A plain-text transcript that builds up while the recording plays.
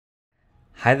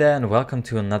Hi there and welcome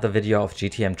to another video of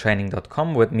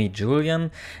gtmtraining.com with me,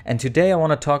 Julian. And today I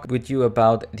want to talk with you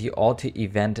about the auto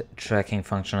event tracking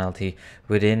functionality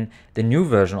within the new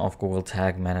version of Google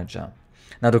Tag Manager.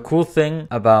 Now, the cool thing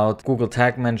about Google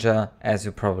Tag Manager, as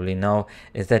you probably know,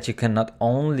 is that you can not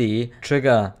only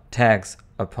trigger tags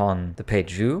upon the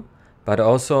page view, but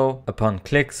also upon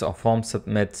clicks or form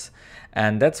submits.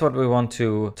 And that's what we want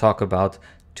to talk about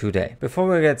today. Before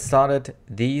we get started,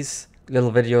 these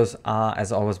little videos are,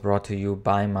 as always, brought to you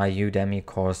by my Udemy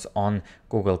course on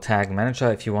Google Tag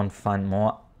Manager. If you want to find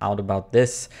more out about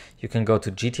this, you can go to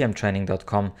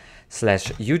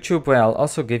gtmtraining.com/YouTube, where I'll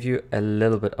also give you a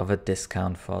little bit of a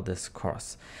discount for this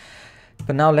course.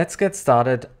 But now let's get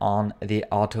started on the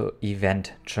auto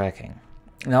event tracking.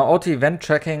 Now, auto event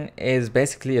tracking is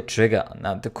basically a trigger.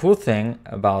 Now, the cool thing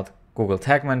about Google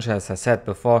Tag Manager, as I said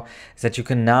before, is that you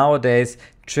can nowadays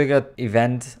trigger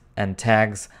event and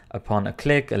tags upon a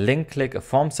click, a link click, a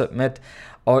form submit,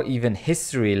 or even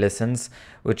history listens,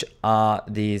 which are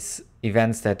these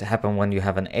events that happen when you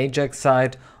have an AJAX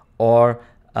site, or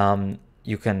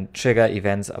you can trigger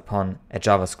events upon a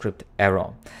JavaScript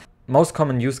error. Most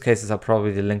common use cases are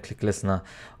probably the link click listener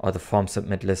or the form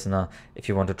submit listener if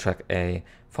you want to track a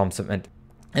form submit.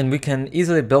 And we can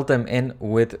easily build them in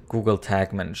with Google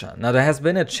Tag Manager. Now, there has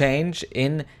been a change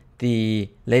in the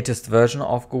latest version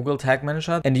of Google Tag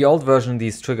Manager. In the old version,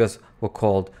 these triggers were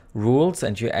called rules,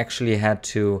 and you actually had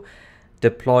to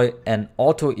deploy an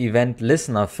auto event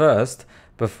listener first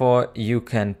before you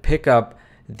can pick up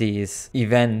these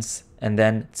events and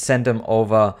then send them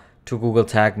over to Google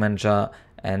Tag Manager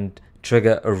and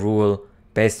trigger a rule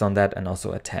based on that and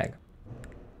also a tag.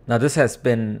 Now, this has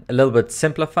been a little bit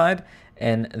simplified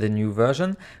in the new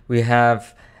version. We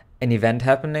have an event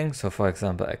happening, so for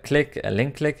example a click, a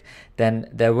link click, then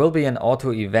there will be an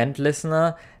auto event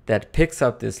listener that picks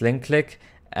up this link click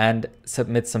and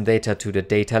submits some data to the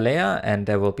data layer, and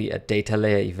there will be a data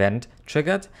layer event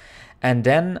triggered. And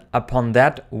then upon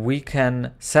that, we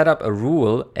can set up a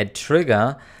rule, a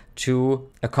trigger, to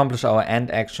accomplish our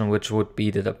end action, which would be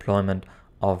the deployment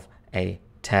of a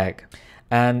tag.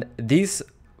 And these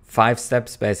 5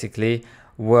 steps basically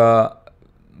were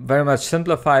very much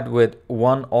simplified with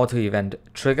one auto event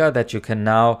trigger that you can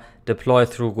now deploy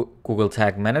through Google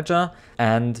Tag Manager,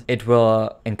 and it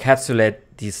will encapsulate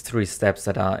these 3 steps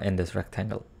that are in this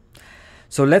rectangle.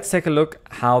 So let's take a look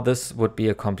how this would be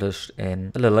accomplished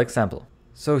in a little example.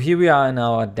 So here we are in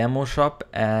our demo shop,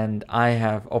 and I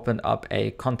have opened up a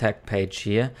contact page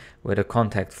here with a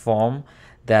contact form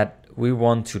that we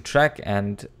want to track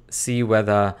and see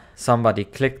whether somebody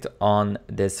clicked on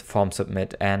this form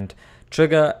submit and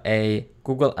trigger a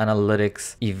Google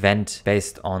Analytics event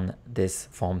based on this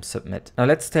form submit. Now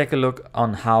let's take a look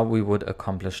on how we would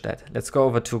accomplish that. Let's go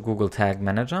over to Google Tag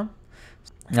Manager.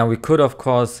 Now we could, of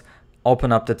course,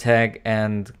 open up the tag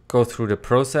and go through the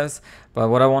process, but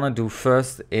what I want to do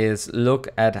first is look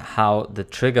at how the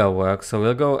trigger works. So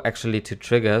we'll go actually to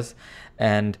triggers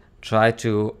and try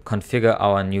to configure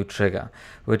our new trigger,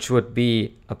 which would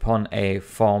be upon a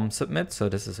form submit. So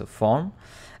this is a form.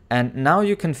 And now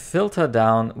you can filter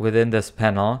down within this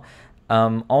panel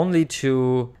only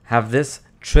to have this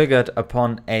triggered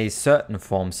upon a certain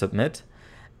form submit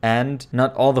and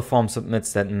not all the form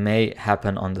submits that may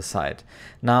happen on the site.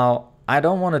 Now, I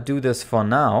don't want to do this for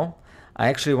now. I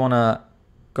actually want to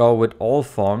go with all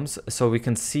forms so we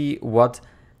can see what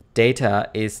data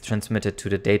is transmitted to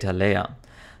the data layer.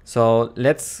 So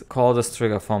let's call this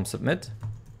trigger form submit.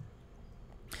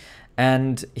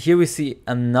 And here we see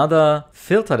another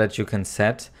filter that you can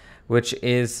set, which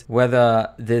is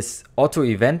whether this auto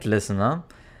event listener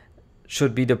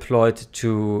should be deployed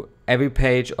to every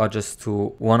page or just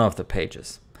to one of the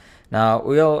pages. Now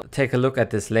we'll take a look at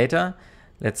this later.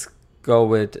 Let's go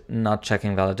with not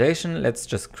checking validation. Let's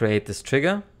just create this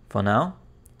trigger for now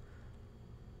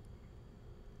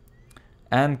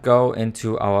and go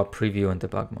into our preview and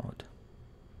debug mode.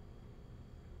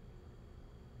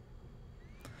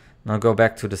 Now go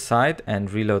back to the site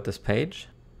and reload this page.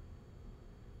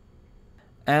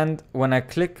 And when I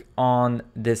click on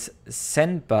this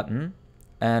send button,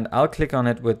 and I'll click on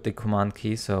it with the command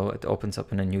key so it opens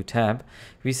up in a new tab,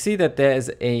 we see that there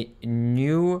is a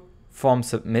new form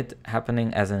submit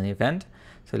happening as an event.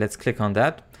 So let's click on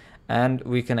that, and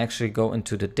we can actually go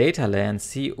into the data layer and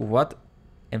see what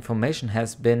information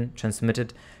has been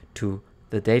transmitted to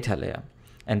the data layer.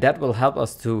 And that will help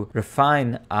us to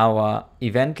refine our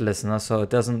event listener so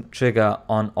it doesn't trigger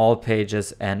on all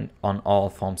pages and on all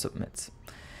form submits.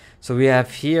 So we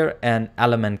have here an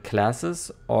element classes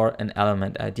or an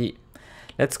element ID.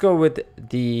 Let's go with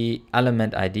the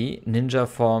element ID, Ninja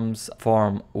Forms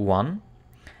Form 1.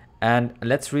 And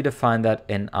let's redefine that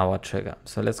in our trigger.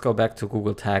 So let's go back to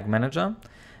Google Tag Manager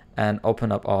and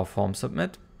open up our form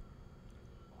submit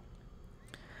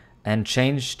and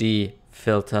change the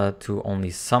filter to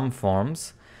only some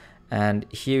forms. And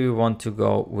here we want to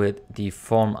go with the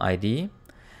form ID,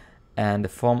 and the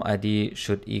form ID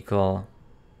should equal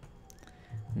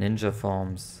Ninja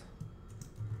Forms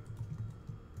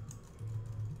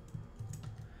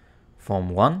form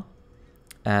 1,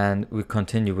 and we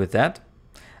continue with that.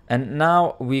 And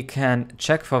now we can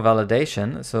check for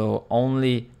validation, so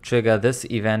only trigger this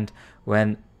event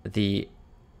when the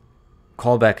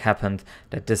callback happened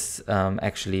that this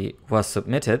actually was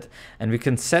submitted. And we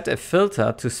can set a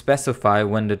filter to specify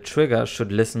when the trigger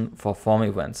should listen for form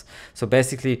events. So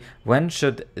basically, when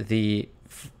should the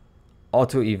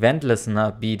auto event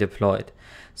listener be deployed?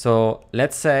 So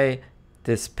let's say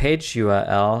this page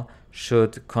URL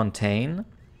should contain,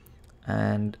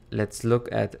 and let's look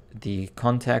at the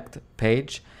contact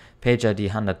page ID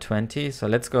 120. So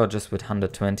let's go just with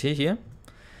 120 here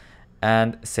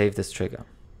and save this trigger.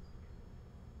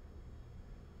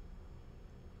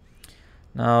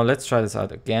 Now let's try this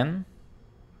out again.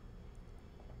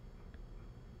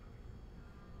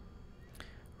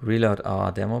 Reload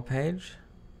our demo page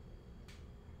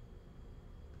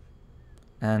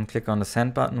and click on the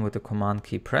send button with the command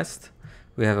key pressed.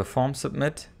 We have a form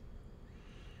submit.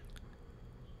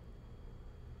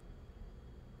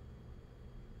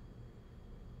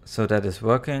 So that is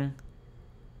working.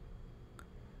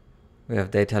 We have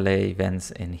data layer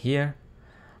events in here.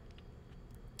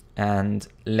 And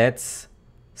let's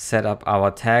set up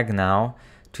our tag now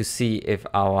to see if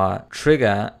our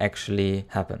trigger actually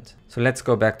happened. So let's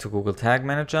go back to Google Tag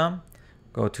Manager,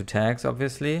 go to tags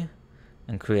obviously,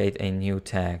 and create a new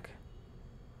tag.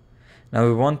 Now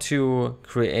we want to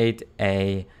create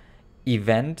a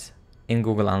event in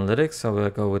Google Analytics, so we'll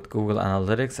go with Google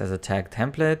Analytics as a tag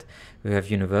template. We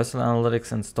have Universal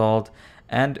Analytics installed,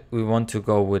 and we want to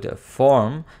go with a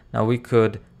form. Now we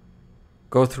could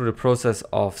go through the process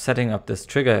of setting up this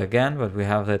trigger again, but we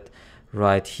have it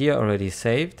right here already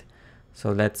saved.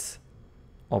 So let's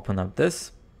open up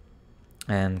this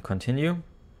and continue.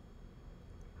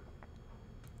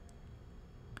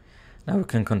 Now we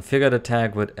can configure the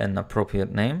tag with an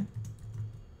appropriate name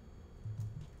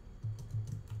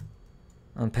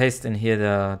and paste in here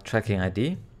the tracking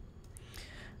ID.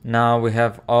 Now we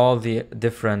have all the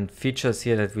different features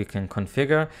here that we can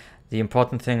configure. The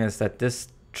important thing is that this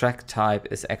track type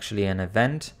is actually an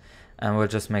event, and we'll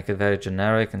just make it very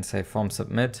generic and say form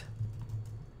submit.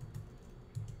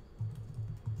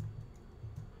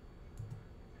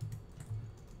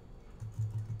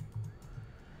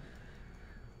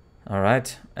 All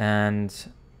right, and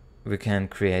we can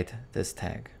create this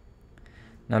tag.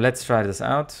 Now let's try this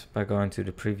out by going to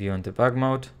the preview and debug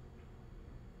mode,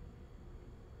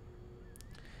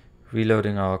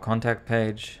 reloading our contact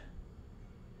page.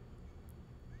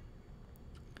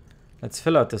 Let's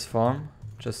fill out this form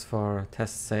just for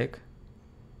test's sake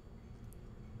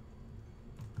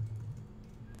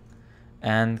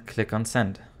and click on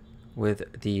send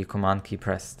with the command key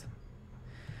pressed.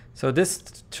 So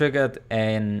this triggered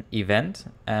an event,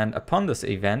 and upon this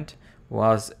event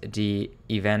was the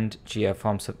event GA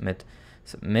form submit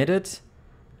submitted.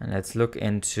 And let's look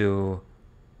into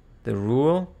the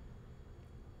rule.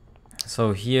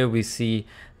 So here we see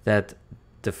that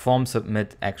the form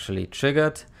submit actually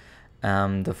triggered.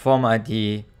 The form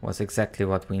ID was exactly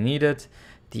what we needed,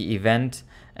 the event,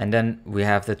 and then we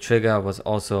have the trigger was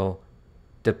also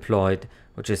deployed,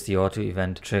 which is the auto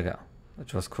event trigger,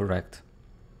 which was correct.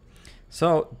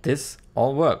 So this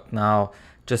all worked. Now,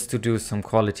 just to do some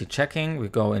quality checking, we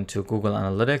go into Google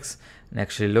Analytics and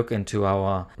actually look into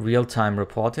our real-time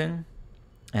reporting.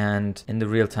 And in the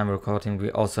real-time reporting,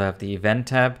 we also have the event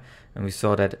tab, and we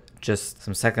saw that just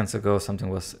some seconds ago something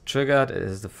was triggered. It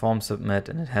is the form submit,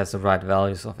 and it has the right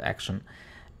values of action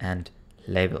and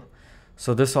label.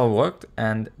 So this all worked,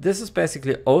 and this is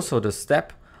basically also the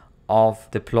step of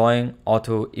deploying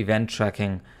auto event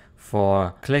tracking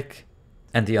for Qlik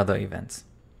and the other events.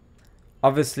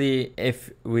 Obviously,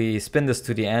 if we spin this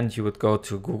to the end, you would go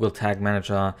to Google Tag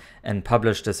Manager and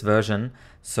publish this version,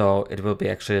 so it will be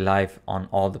actually live on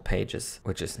all the pages,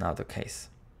 which is now the case.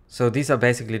 So these are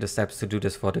basically the steps to do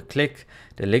this for the Qlik,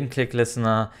 the link click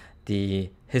listener,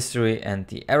 the history, and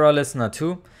the error listener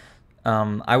too.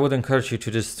 I would encourage you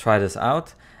to just try this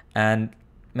out and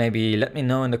maybe let me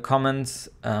know in the comments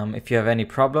if you have any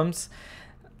problems.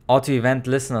 Auto event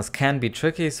listeners can be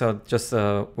tricky, so just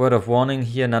a word of warning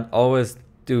here, not always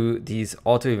do these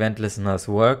auto event listeners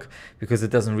work because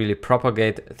it doesn't really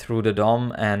propagate through the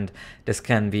DOM, and this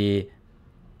can be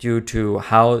due to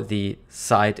how the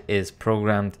site is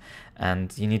programmed,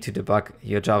 and you need to debug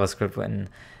your JavaScript when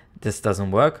this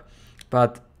doesn't work.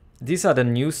 But these are the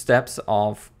new steps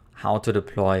of how to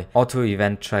deploy auto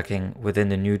event tracking within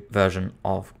the new version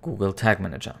of Google Tag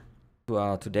Manager. To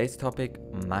our today's topic,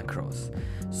 macros.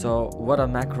 So what are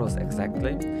macros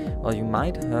exactly? Well, you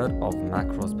might heard of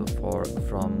macros before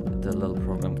from the little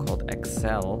program called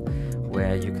Excel,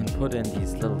 where you can put in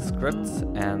these little scripts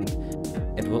and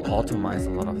it will automate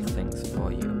a lot of things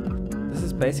for you. This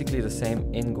is basically the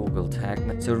same in Google Tag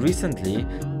Manager. So recently,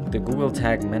 the Google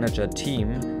Tag Manager team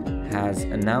has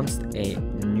announced a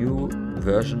new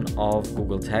version of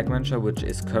Google Tag Manager, which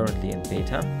is currently in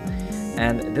beta.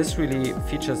 And this really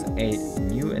features a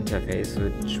new interface,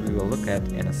 which we will look at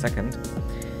in a second.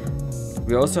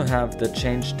 We also have the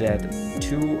change that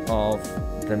two of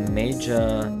the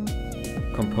major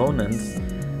components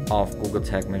of Google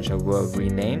Tag Manager were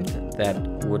renamed. That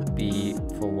would be,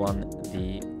 for one,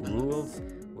 the rules